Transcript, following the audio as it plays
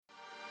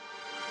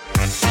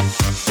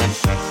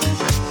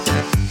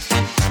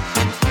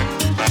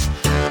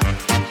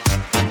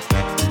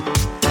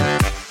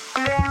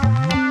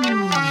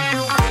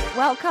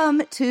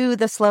Welcome to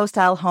the Slow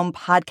Style Home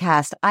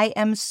Podcast. I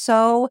am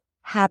so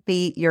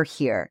happy you're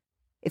here.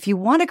 If you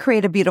want to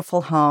create a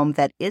beautiful home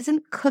that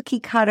isn't cookie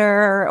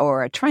cutter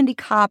or a trendy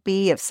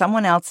copy of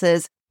someone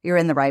else's, you're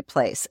in the right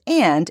place.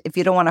 And if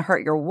you don't want to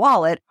hurt your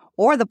wallet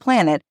or the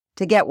planet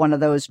to get one of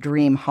those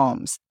dream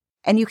homes.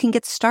 And you can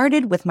get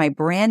started with my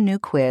brand new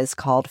quiz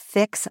called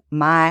Fix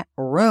My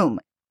Room.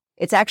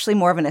 It's actually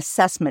more of an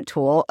assessment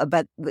tool,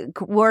 but the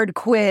word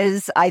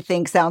quiz, I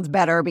think, sounds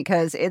better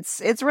because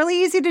it's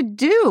really easy to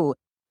do.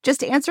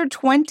 Just answer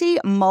 20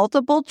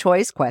 multiple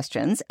choice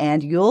questions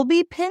and you'll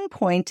be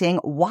pinpointing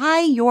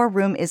why your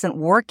room isn't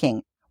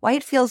working, why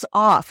it feels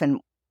off, and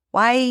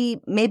why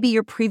maybe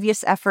your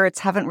previous efforts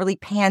haven't really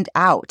panned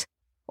out.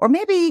 Or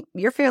maybe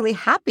you're fairly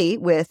happy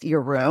with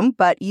your room,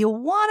 but you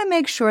want to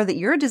make sure that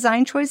your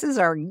design choices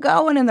are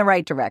going in the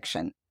right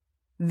direction.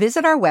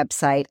 Visit our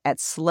website at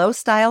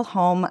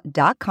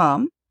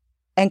slowstylehome.com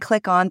and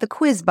click on the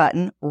quiz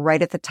button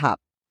right at the top.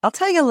 I'll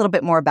tell you a little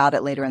bit more about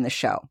it later in the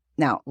show.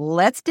 Now,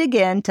 let's dig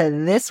into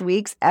this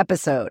week's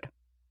episode.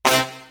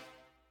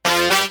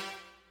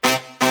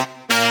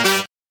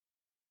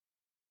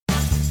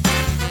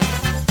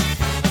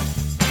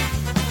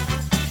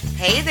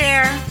 Hey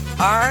there,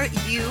 are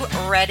you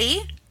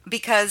ready?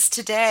 Because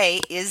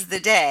today is the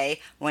day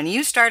when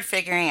you start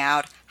figuring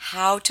out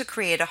how to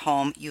create a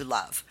home you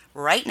love.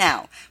 Right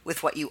now,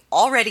 with what you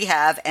already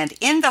have and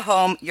in the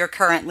home you're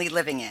currently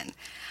living in.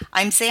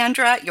 I'm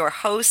Sandra, your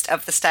host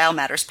of the Style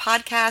Matters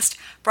podcast,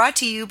 brought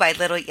to you by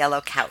Little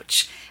Yellow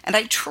Couch. And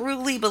I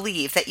truly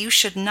believe that you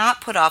should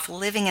not put off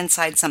living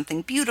inside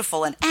something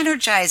beautiful and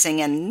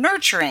energizing and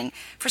nurturing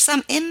for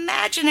some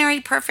imaginary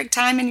perfect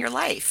time in your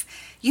life.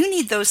 You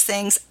need those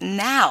things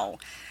now.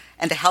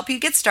 And to help you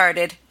get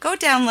started, go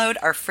download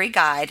our free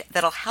guide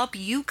that'll help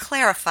you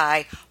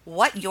clarify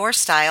what your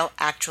style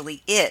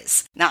actually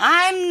is. Now,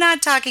 I'm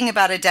not talking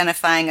about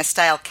identifying a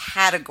style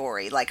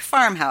category like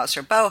farmhouse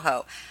or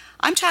boho.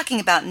 I'm talking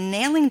about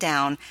nailing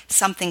down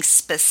something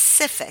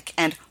specific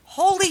and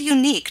wholly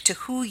unique to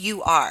who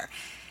you are.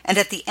 And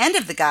at the end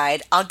of the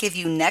guide, I'll give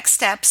you next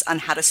steps on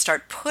how to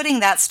start putting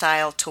that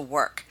style to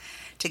work.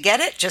 To get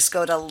it, just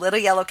go to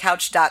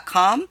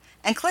littleyellowcouch.com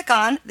and click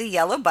on the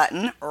yellow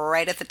button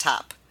right at the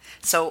top.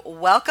 So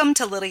welcome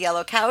to Little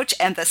Yellow Couch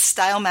and the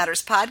Style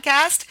Matters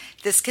podcast.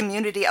 This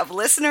community of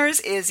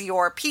listeners is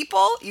your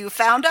people. You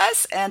found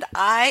us, and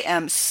I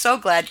am so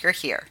glad you're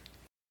here.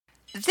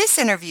 This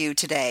interview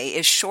today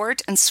is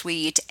short and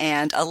sweet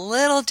and a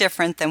little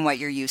different than what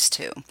you're used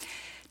to.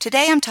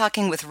 Today I'm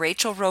talking with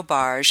Rachel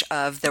Robarge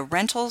of the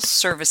rental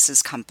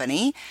services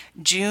company,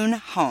 June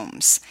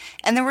Homes.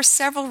 And there were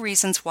several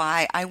reasons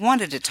why I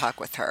wanted to talk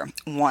with her.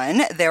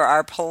 One, there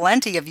are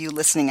plenty of you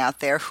listening out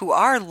there who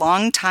are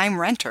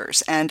longtime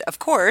renters. And of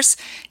course,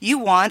 you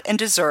want and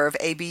deserve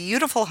a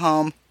beautiful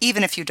home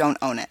even if you don't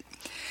own it.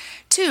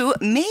 Two,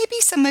 maybe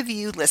some of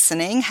you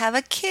listening have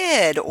a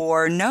kid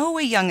or know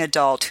a young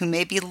adult who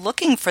may be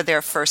looking for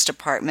their first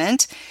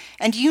apartment,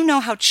 and you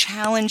know how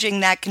challenging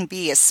that can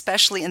be,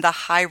 especially in the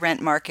high rent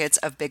markets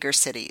of bigger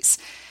cities.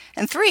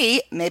 And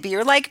three, maybe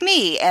you're like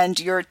me and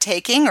you're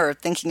taking or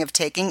thinking of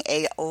taking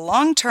a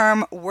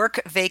long-term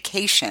work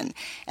vacation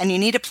and you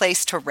need a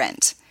place to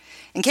rent.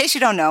 In case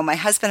you don't know, my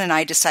husband and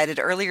I decided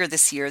earlier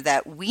this year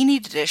that we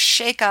needed to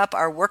shake up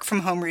our work from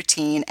home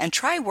routine and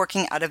try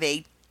working out of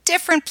a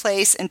different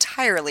place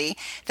entirely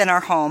than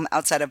our home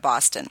outside of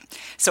Boston.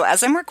 So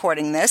as I'm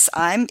recording this,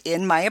 I'm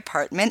in my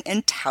apartment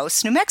in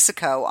Taos, New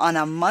Mexico on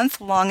a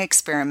month-long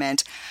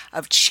experiment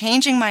of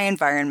changing my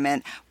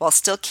environment while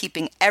still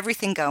keeping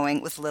everything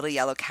going with Little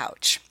Yellow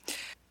Couch.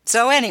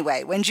 So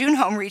anyway, when June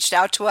Home reached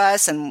out to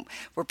us and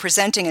were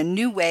presenting a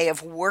new way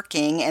of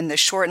working in the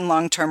short and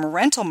long-term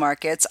rental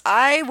markets,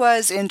 I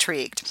was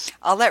intrigued.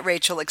 I'll let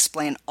Rachel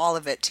explain all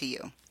of it to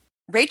you.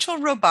 Rachel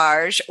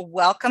Robarge,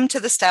 welcome to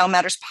the Style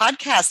Matters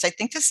podcast. I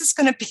think this is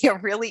going to be a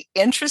really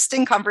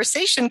interesting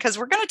conversation because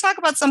we're going to talk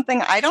about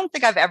something I don't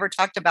think I've ever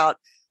talked about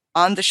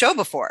on the show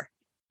before.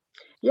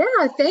 Yeah,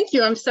 thank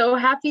you. I'm so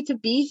happy to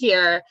be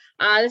here.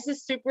 This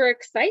is super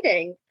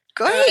exciting.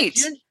 Great.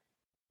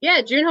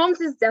 June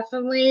Homes is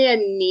definitely a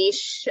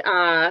niche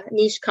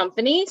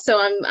company, so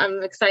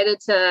I'm excited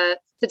to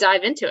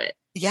dive into it.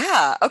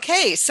 Yeah.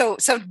 Okay. So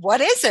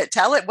what is it?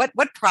 Tell it.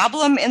 What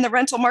problem in the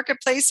rental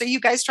marketplace are you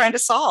guys trying to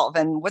solve?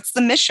 And what's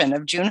the mission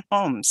of June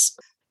Homes?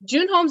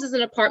 June Homes is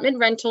an apartment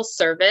rental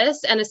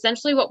service. And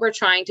essentially what we're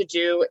trying to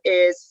do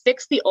is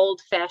fix the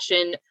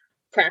old-fashioned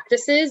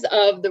practices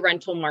of the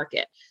rental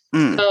market.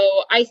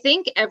 So I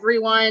think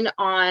everyone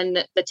on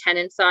the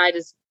tenant side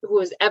who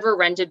has ever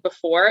rented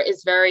before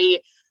is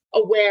very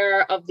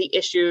aware of the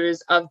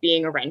issues of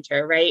being a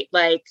renter, right?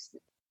 Like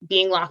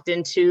being locked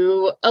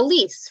into a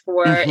lease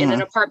in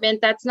an apartment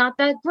that's not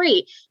that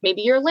great.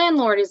 Maybe your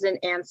landlord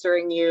isn't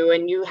answering you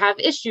and you have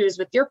issues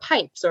with your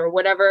pipes or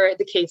whatever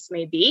the case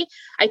may be.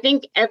 I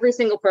think every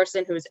single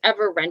person who's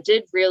ever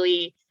rented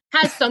really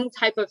has some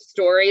type of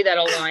story that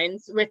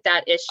aligns with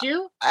that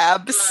issue.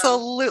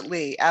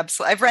 Absolutely.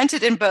 Absolutely. I've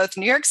rented in both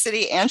New York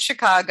City and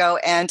Chicago,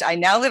 and I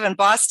now live in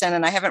Boston,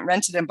 and I haven't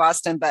rented in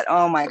Boston, but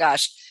oh my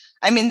gosh.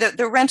 I mean,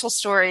 the rental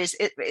stories,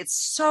 it's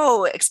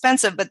so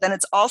expensive, but then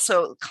it's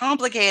also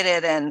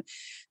complicated. And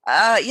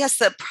yes,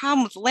 the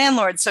problem with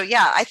landlords. So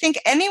yeah, I think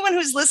anyone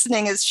who's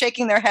listening is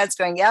shaking their heads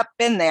going, yep,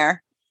 been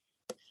there.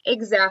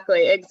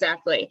 Exactly.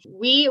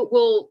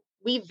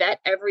 We vet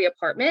every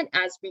apartment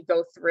as we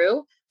go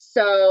through.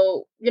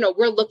 So,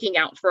 we're looking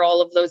out for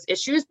all of those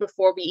issues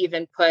before we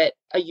even put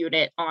a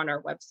unit on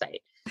our website.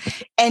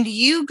 And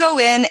you go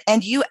in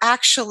and you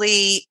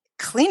actually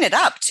clean it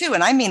up too.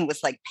 And I mean,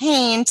 with like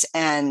paint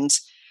and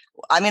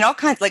I mean, all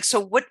kinds so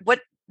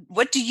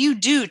what do you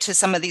do to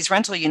some of these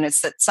rental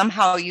units that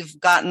somehow you've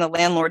gotten the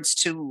landlords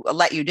to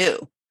let you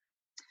do?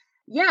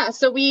 Yeah.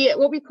 So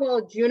what we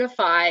call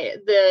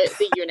Junify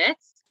the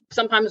units.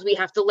 Sometimes we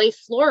have to lay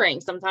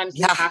flooring. Sometimes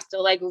we have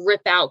to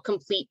rip out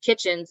complete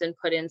kitchens and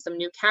put in some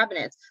new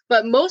cabinets.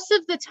 But most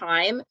of the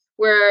time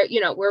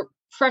we're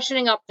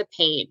freshening up the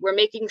paint. We're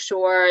making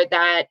sure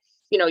that,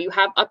 you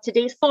have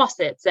up-to-date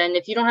faucets. And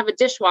if you don't have a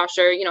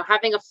dishwasher,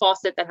 having a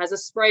faucet that has a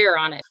sprayer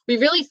on it. We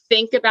really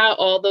think about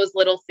all those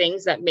little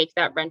things that make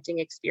that renting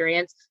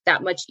experience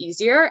that much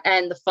easier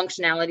and the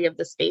functionality of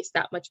the space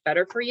that much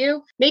better for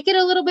you. Make it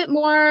a little bit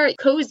more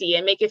cozy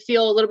and make it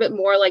feel a little bit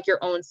more like your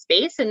own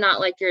space and not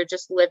like you're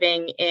just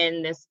living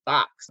in this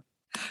box.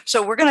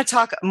 So we're going to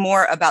talk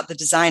more about the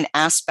design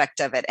aspect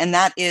of it. And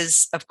that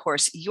is, of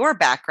course, your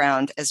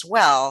background as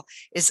well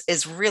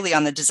is really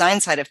on the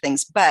design side of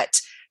things. But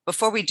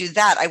before we do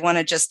that, I want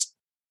to just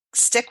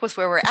stick with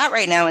where we're at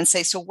right now and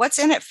say, so what's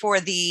in it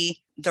for the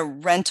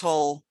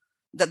rental,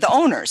 the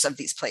owners of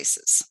these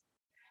places?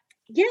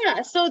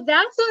 Yeah, so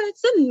that's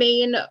the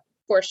main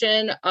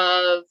portion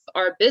of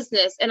our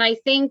business. And I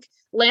think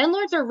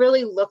landlords are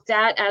really looked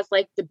at as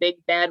like the big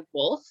bad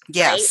wolf,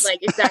 yes. Right?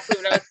 Like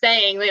exactly what I was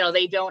saying,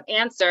 they don't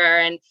answer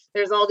and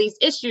there's all these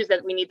issues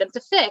that we need them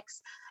to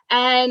fix.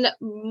 And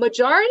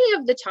majority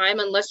of the time,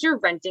 unless you're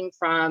renting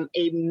from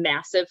a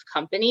massive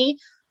company,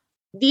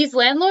 these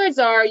landlords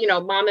are,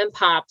 mom and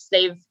pops.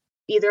 They've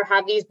either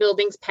have these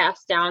buildings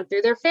passed down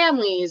through their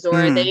families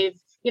or they've,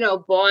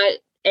 bought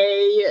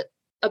a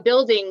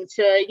building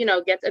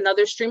to, get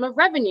another stream of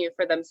revenue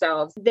for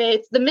themselves.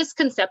 The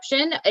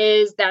misconception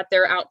is that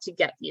they're out to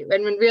get you.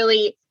 And when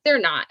really they're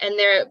not. And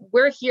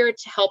we're here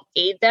to help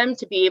aid them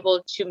to be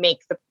able to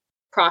make the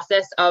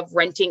process of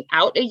renting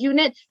out a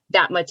unit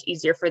that much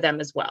easier for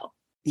them as well.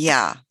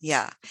 Yeah.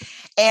 Yeah.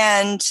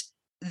 And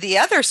the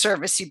other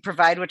service you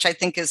provide, which I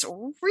think is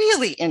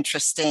really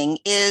interesting,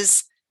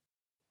 is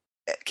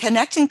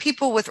connecting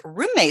people with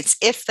roommates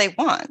if they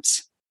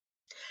want.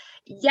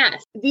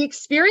 Yes. The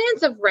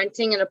experience of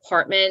renting an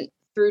apartment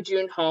through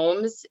June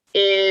Homes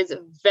is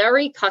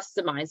very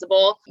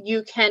customizable.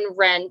 You can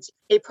rent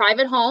a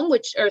private home,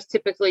 which are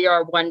typically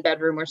our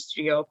 1-bedroom or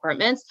studio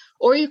apartments,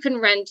 or you can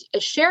rent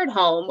a shared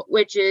home,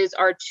 which is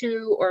our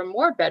 2 or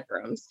more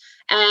bedrooms.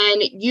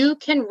 And you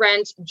can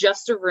rent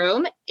just a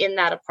room in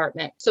that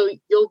apartment. So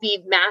you'll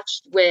be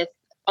matched with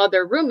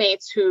other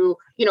roommates who,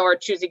 are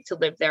choosing to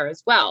live there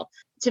as well.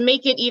 To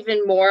make it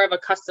even more of a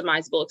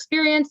customizable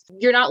experience,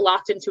 you're not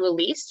locked into a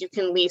lease. You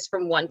can lease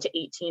from 1 to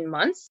 18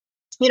 months.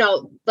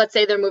 Let's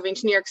say they're moving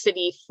to New York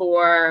City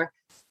for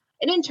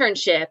an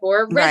internship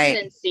or a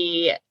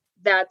residency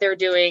that they're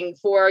doing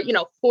for,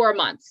 4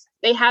 months.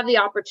 They have the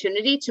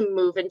opportunity to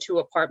move into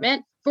an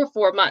apartment for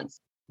 4 months.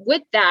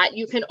 With that,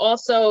 you can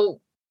also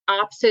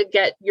opt to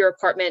get your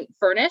apartment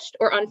furnished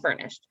or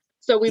unfurnished.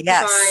 So we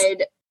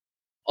provide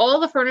all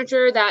the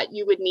furniture that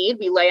you would need.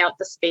 We lay out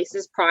the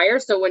spaces prior.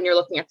 So when you're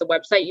looking at the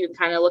website, you can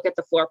kind of look at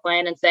the floor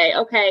plan and say,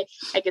 okay,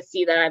 I can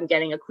see that I'm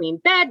getting a queen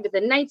bed with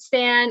a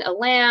nightstand, a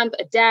lamp,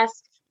 a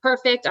desk.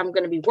 Perfect. I'm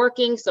going to be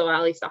working. So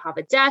at least I'll have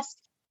a desk.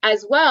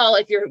 As well,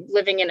 if you're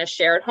living in a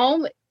shared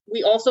home,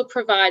 we also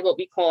provide what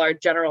we call our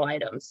general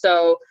items.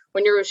 So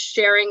when you're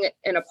sharing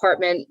an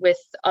apartment with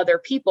other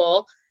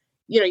people,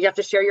 you have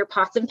to share your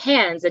pots and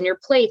pans and your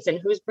plates and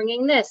who's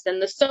bringing this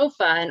and the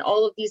sofa and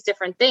all of these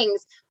different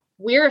things.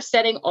 We're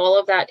setting all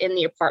of that in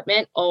the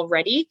apartment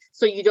already,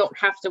 so you don't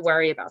have to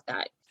worry about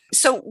that.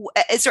 So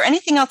is there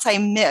anything else I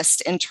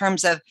missed in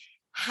terms of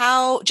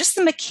just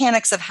the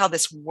mechanics of how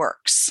this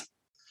works?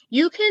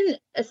 You can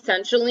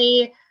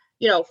essentially,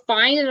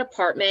 find an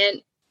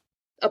apartment,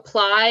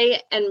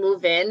 apply and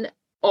move in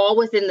all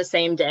within the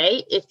same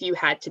day if you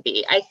had to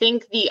be. I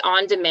think the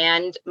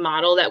on-demand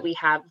model that we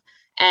have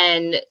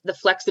and the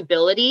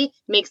flexibility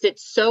makes it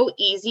so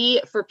easy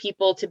for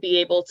people to be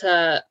able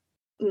to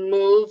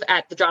move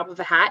at the drop of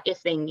a hat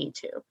if they need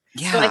to.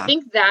 Yeah. So I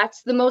think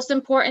that's the most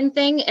important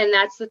thing. And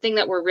that's the thing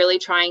that we're really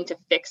trying to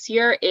fix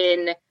here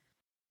in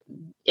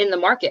the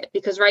market.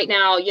 Because right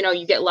now,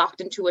 you get locked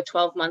into a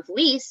 12-month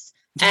lease.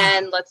 Yeah.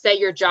 And let's say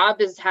your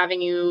job is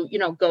having you,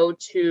 go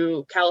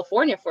to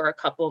California for a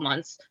couple of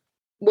months.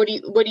 What do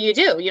you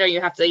do?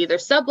 You have to either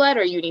sublet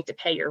or you need to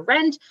pay your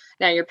rent.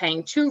 Now you're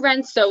paying 2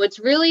 rents. So it's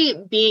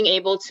really being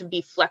able to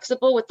be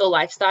flexible with the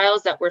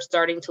lifestyles that we're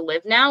starting to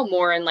live now,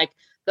 more in like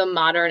the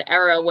modern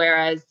era,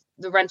 whereas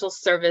the rental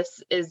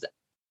service is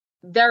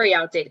very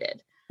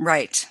outdated.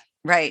 Right.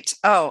 Right.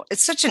 Oh,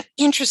 it's such an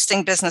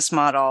interesting business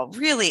model,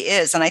 really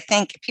is. And I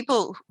think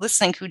people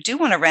listening who do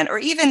want to rent, or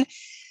even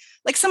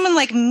like someone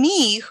like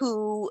me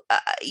who,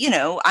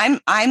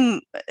 I'm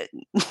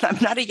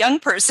not a young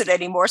person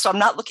anymore, so I'm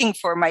not looking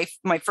for my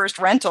first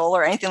rental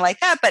or anything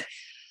like that. But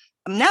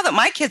now that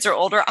my kids are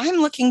older,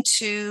 I'm looking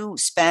to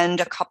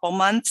spend a couple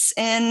months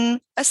in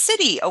a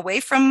city away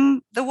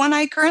from the one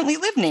I currently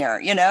live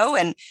near,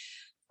 and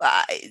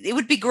it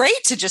would be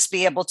great to just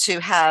be able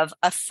to have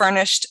a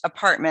furnished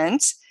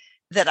apartment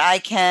that I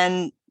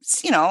can,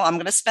 I'm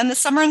going to spend the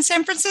summer in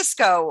San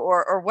Francisco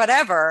or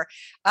whatever.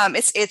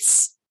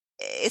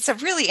 It's a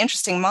really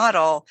interesting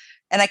model,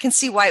 and I can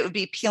see why it would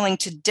be appealing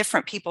to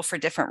different people for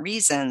different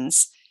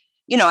reasons.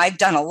 I've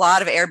done a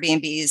lot of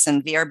Airbnbs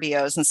and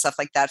VRBOs and stuff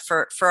like that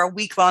for a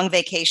week-long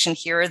vacation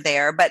here or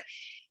there, but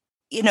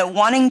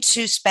wanting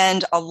to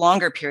spend a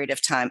longer period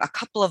of time, a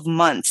couple of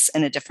months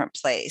in a different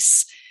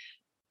place.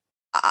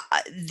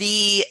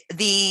 The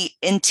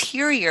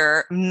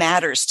interior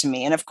matters to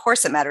me, and of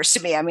course it matters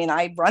to me. I mean,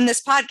 I run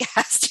this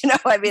podcast.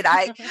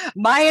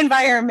 My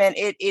environment,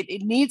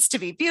 it needs to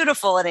be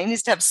beautiful, and it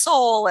needs to have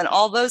soul, and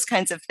all those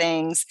kinds of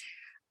things.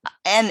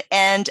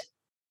 And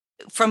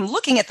from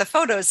looking at the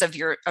photos of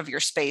your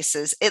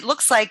spaces, it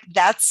looks like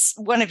that's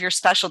one of your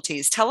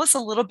specialties. Tell us a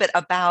little bit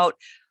about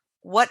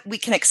what we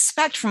can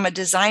expect from a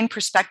design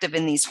perspective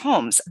in these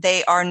homes.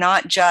 They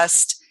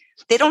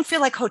don't feel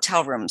like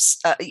hotel rooms.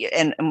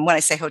 And when I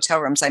say hotel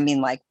rooms, I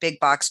mean like big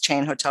box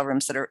chain hotel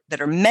rooms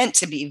that are meant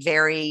to be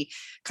very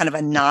kind of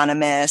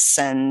anonymous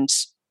and,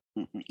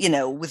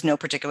 with no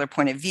particular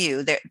point of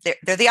view.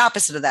 They're the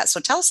opposite of that. So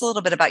tell us a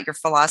little bit about your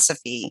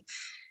philosophy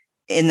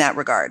in that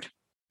regard.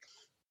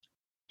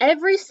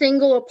 Every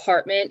single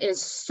apartment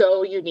is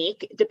so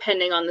unique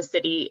depending on the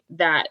city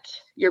that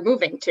you're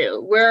moving to.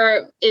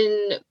 We're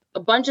in a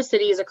bunch of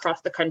cities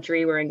across the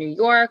country. We're in New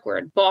York, we're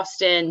in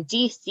Boston,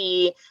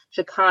 DC,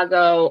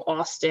 Chicago,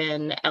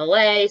 Austin,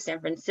 LA,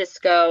 San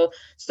Francisco.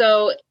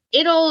 So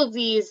in all of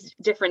these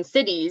different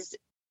cities,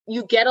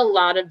 you get a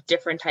lot of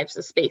different types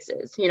of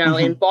spaces.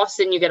 In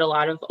Boston, you get a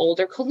lot of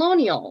older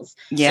colonials.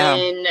 Yeah.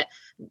 In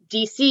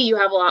DC, you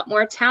have a lot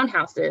more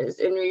townhouses.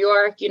 In New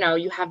York,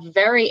 you have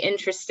very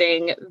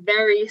interesting,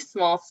 very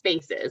small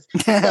spaces.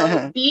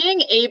 So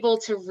being able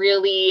to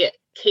really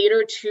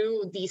cater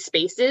to these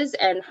spaces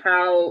and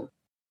how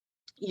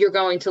you're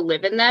going to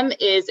live in them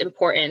is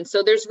important.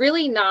 So there's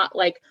really not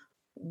like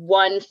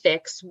one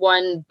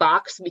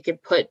box we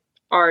could put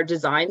our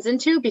designs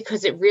into,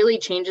 because it really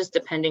changes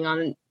depending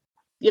on,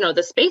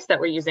 the space that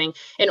we're using.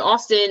 In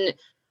Austin,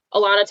 a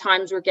lot of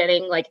times we're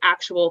getting like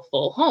actual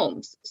full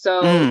homes.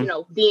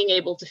 So, being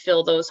able to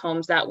fill those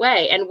homes that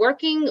way and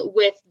working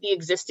with the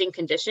existing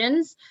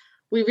conditions,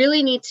 we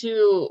really need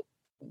to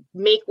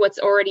make what's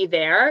already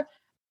there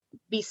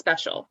be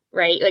special,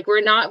 right? Like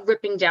we're not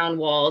ripping down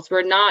walls.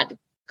 We're not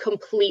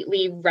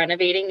completely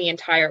renovating the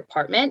entire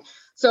apartment.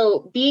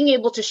 So being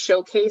able to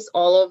showcase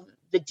all of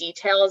the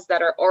details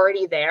that are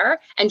already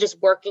there and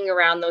just working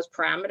around those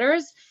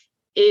parameters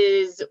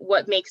is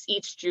what makes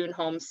each June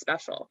home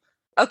special.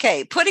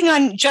 Okay, putting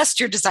on just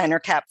your designer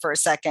cap for a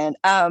second,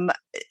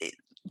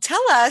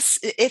 tell us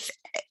if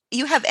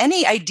you have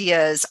any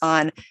ideas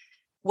on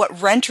what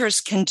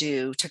renters can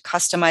do to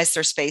customize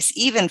their space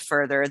even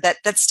further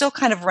that's still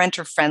kind of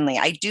renter friendly.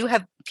 I do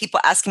have people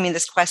asking me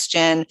this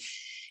question.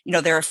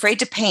 They're afraid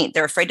to paint,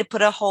 they're afraid to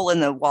put a hole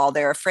in the wall,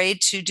 they're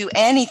afraid to do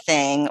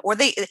anything,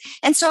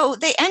 and so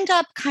they end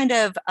up kind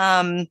of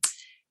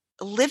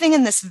living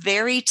in this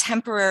very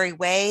temporary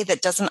way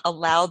that doesn't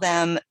allow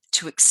them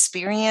to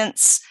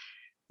experience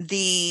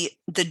the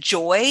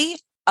joy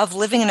of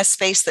living in a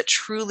space that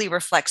truly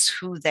reflects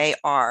who they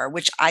are,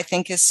 which I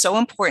think is so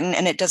important.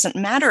 And it doesn't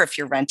matter if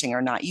you're renting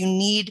or not. You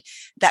need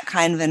that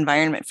kind of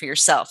environment for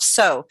yourself.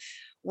 So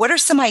what are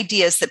some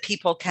ideas that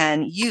people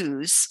can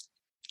use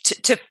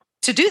to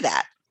do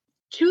that?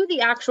 To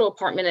the actual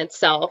apartment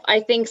itself, I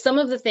think some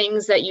of the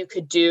things that you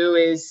could do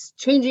is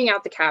changing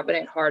out the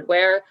cabinet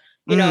hardware,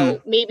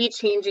 maybe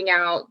changing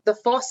out the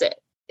faucet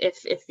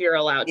if you're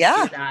allowed to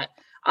do that.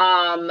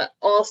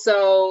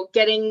 Also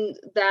getting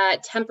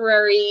that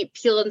temporary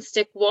peel and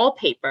stick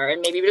wallpaper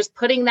and maybe just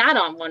putting that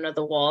on one of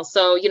the walls.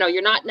 So,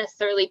 you're not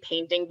necessarily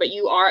painting, but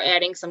you are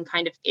adding some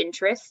kind of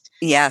interest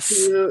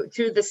to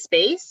the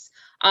space.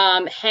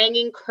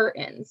 Hanging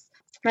curtains.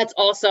 That's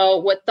also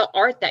with the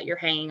art that you're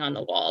hanging on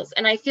the walls.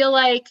 And I feel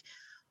like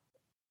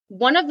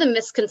one of the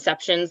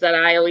misconceptions that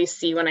I always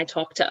see when I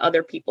talk to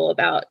other people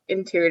about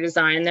interior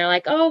design, they're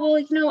like, oh,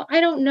 well, I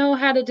don't know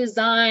how to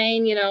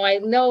design, I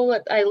know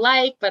what I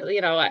like, but,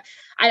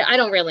 I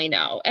don't really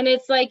know. And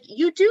it's like,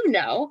 you do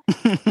know,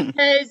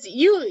 because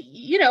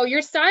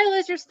your style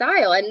is your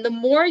style. And the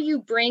more you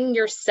bring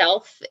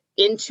yourself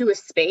into a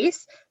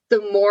space, the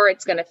more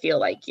it's going to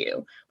feel like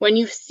you. When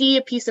you see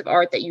a piece of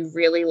art that you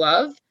really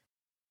love,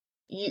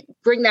 you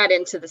bring that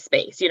into the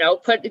space,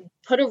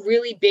 put a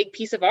really big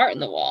piece of art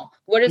in the wall.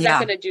 What is that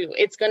going to do?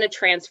 It's going to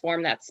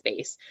transform that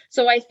space.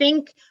 So I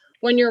think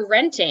when you're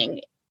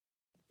renting,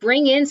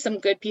 bring in some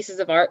good pieces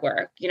of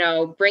artwork,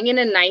 bring in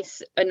a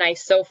nice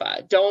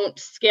sofa. Don't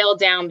scale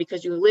down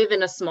because you live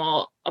in a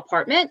small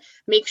apartment.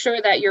 Make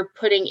sure that you're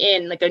putting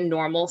in like a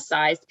normal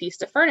sized piece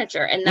of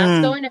furniture, and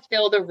that's going to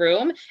fill the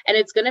room, and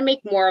it's going to make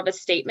more of a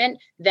statement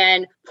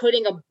than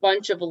putting a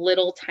bunch of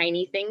little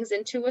tiny things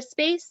into a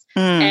space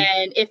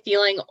and it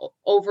feeling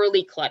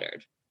overly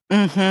cluttered.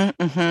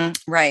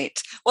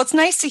 Right. Well, it's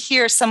nice to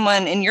hear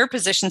someone in your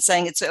position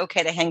saying it's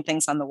okay to hang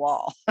things on the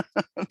wall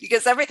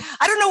because I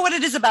don't know what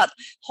it is about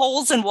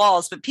holes in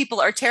walls, but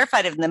people are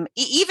terrified of them.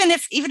 Even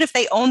if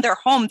they own their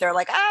home, they're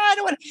like, I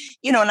don't want,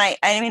 and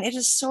I mean, it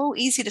is so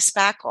easy to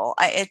spackle.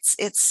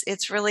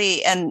 It's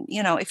really, and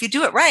if you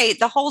do it right,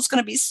 the hole's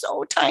going to be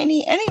so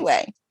tiny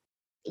anyway.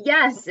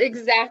 Yes,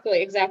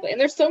 exactly. And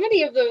there's so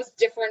many of those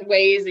different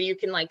ways that you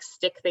can like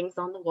stick things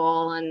on the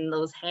wall and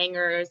those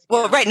hangers.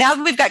 Well, right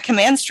now we've got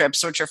command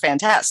strips, which are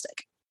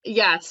fantastic.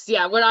 Yes.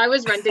 Yeah. When I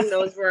was renting,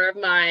 those were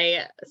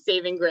my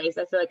saving grace.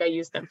 I feel like I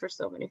used them for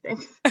so many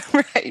things.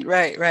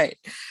 Right.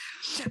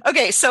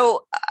 Okay.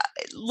 So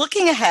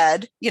looking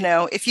ahead,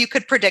 if you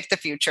could predict the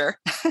future,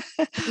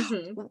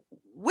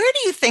 where do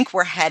you think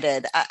we're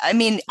headed? I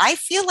mean, I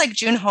feel like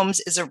June Homes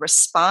is a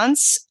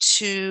response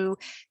to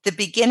the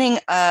beginning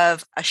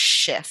of a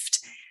shift.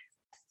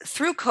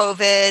 Through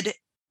COVID,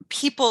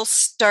 people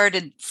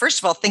started, first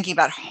of all, thinking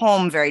about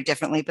home very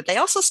differently, but they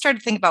also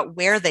started thinking about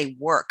where they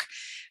work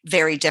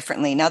very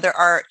differently. Now, there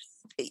are,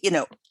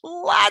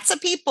 lots of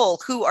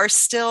people who are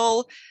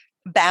still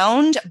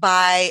bound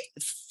by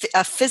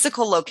a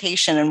physical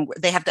location and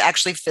they have to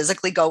actually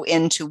physically go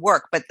into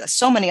work. But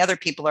so many other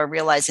people are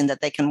realizing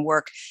that they can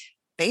work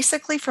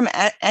basically from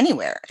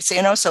anywhere.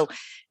 So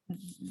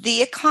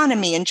the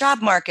economy and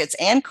job markets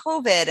and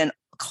COVID and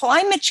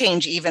climate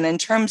change, even in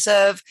terms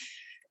of,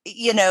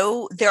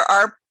 there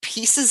are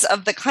pieces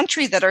of the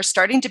country that are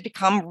starting to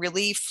become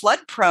really flood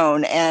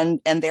prone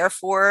and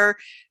therefore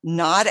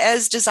not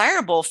as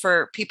desirable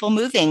for people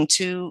moving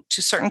to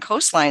certain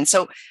coastlines.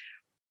 So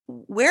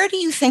where do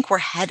you think we're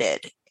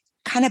headed,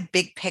 kind of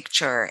big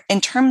picture,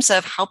 in terms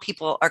of how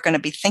people are going to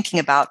be thinking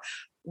about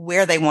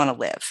where they want to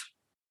live?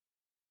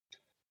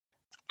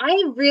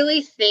 I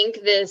really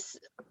think this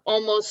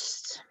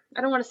almost,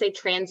 I don't want to say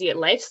transient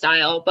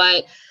lifestyle,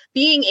 but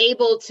being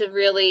able to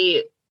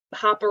really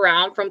hop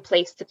around from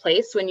place to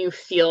place when you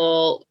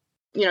feel,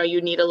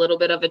 you need a little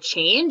bit of a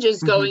change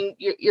is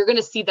you're going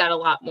to see that a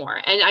lot more.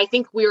 And I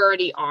think we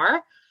already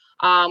are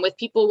with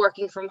people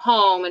working from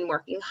home and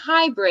working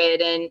hybrid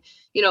and,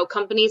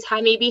 companies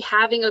maybe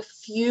having a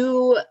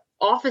few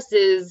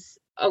offices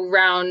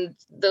around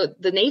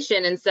the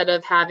nation instead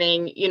of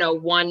having,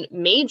 one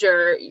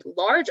major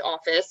large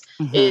office.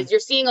 Is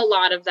you're seeing a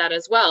lot of that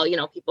as well.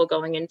 People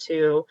going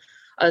into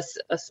a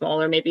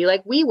smaller, maybe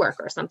like WeWork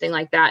or something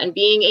like that, and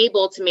being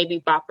able to maybe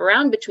bop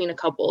around between a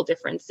couple of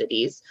different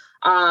cities.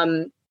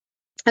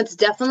 It's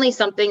definitely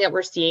something that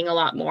we're seeing a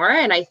lot more.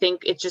 And I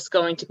think it's just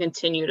going to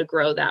continue to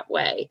grow that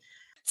way.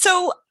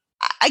 So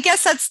I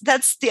guess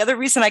that's the other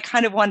reason I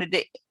kind of wanted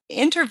to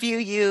interview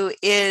you,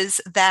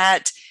 is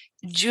that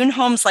June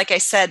Homes, like I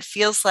said,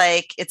 feels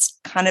like it's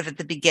kind of at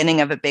the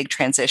beginning of a big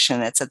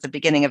transition. It's at the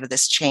beginning of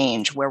this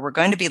change where we're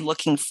going to be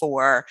looking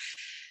for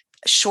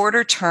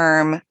shorter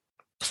term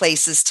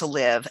places to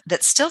live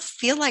that still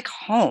feel like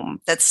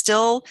home, that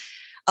still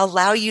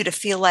allow you to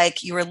feel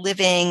like you are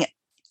living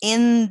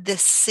in the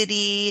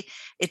city.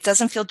 It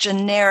doesn't feel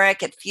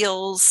generic. It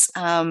feels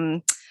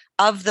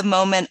of the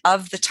moment,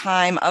 of the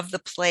time, of the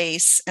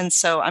place. And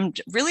so I'm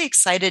really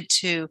excited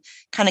to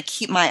kind of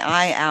keep my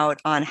eye out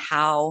on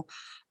how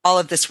all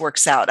of this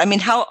works out. I mean,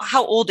 how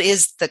old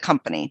is the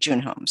company,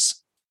 June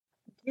Homes?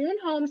 June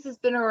Homes has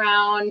been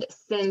around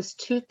since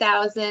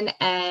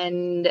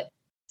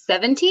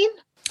 2017.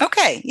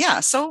 Okay,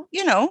 yeah. So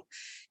you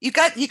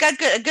got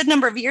a good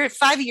number of years,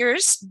 5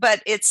 years,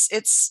 but it's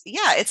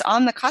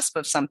on the cusp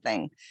of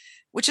something,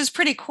 which is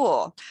pretty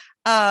cool.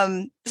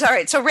 All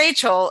right. So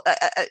Rachel,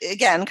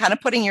 again, kind of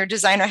putting your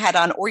designer hat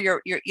on, or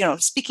you're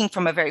speaking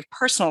from a very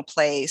personal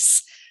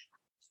place.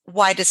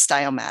 Why does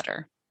style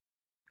matter?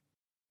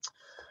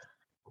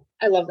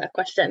 I love that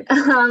question.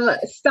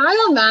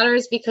 Style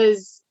matters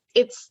because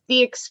it's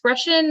the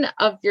expression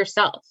of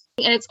yourself.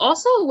 And it's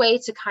also a way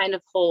to kind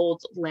of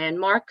hold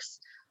landmarks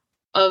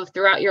of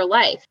throughout your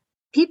life.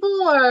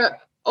 People are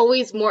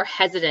always more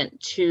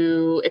hesitant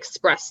to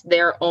express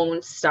their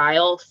own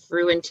style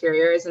through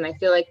interiors. And I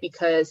feel like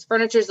because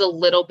furniture is a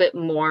little bit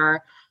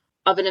more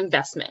of an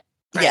investment.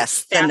 Right?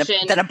 Yes, than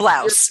a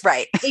blouse,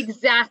 right?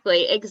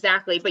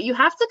 Exactly. But you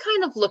have to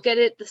kind of look at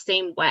it the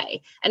same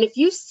way. And if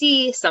you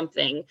see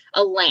something,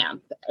 a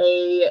lamp,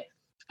 a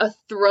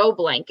throw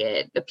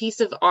blanket, a piece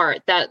of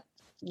art that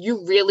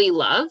you really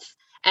love,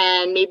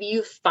 and maybe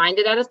you find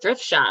it at a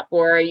thrift shop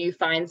or you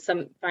find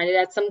it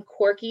at some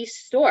quirky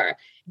store,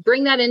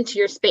 bring that into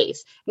your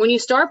space. When you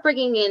start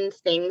bringing in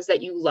things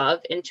that you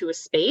love into a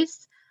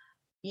space,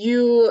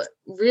 you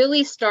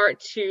really start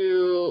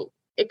to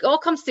it all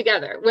comes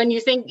together. When you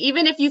think,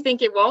 even if you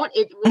think it won't,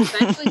 it will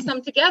eventually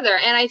come together.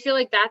 And I feel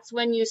like that's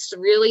when you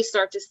really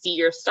start to see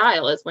your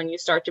style, is when you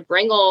start to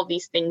bring all of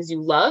these things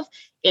you love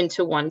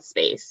into one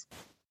space.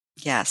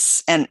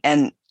 Yes. And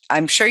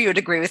I'm sure you would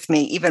agree with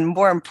me, even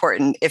more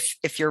important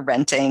if you're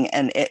renting,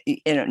 and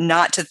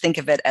not to think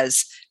of it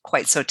as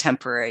quite so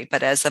temporary,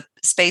 but as a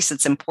space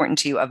that's important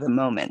to you of the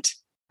moment.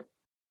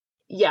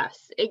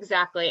 Yes,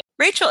 exactly.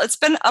 Rachel, it's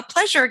been a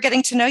pleasure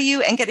getting to know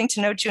you and getting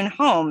to know June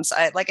Homes.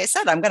 Like I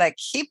said, I'm going to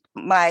keep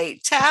my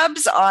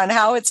tabs on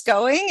how it's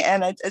going,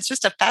 and it's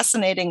just a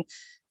fascinating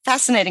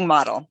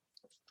model.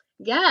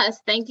 Yes,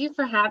 thank you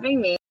for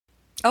having me.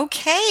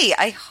 Okay,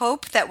 I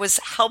hope that was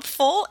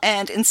helpful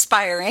and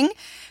inspiring.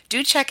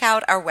 Do check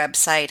out our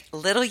website,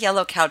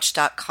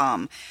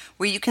 littleyellowcouch.com,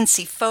 where you can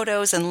see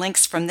photos and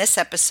links from this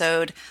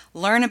episode,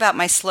 learn about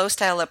my slow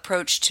style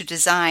approach to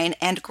design,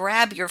 and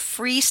grab your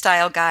free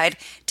style guide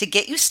to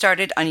get you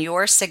started on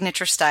your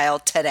signature style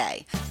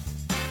today.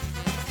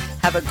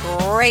 Have a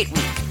great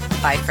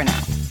week. Bye for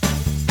now.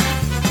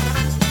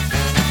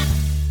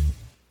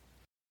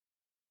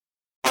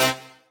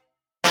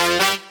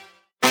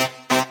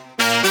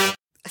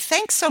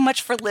 Thanks so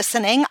much for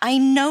listening. I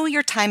know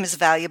your time is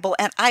valuable,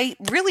 and I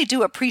really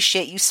do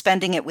appreciate you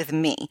spending it with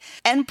me.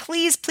 And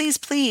please, please,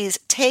 please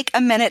take a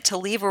minute to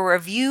leave a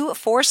review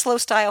for Slow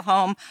Style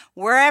Home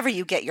wherever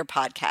you get your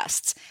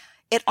podcasts.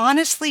 It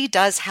honestly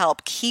does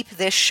help keep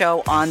this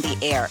show on the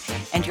air,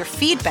 and your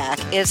feedback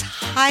is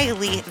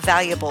highly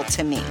valuable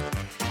to me.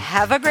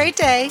 Have a great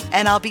day,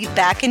 and I'll be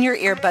back in your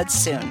earbuds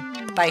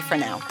soon. Bye for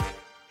now.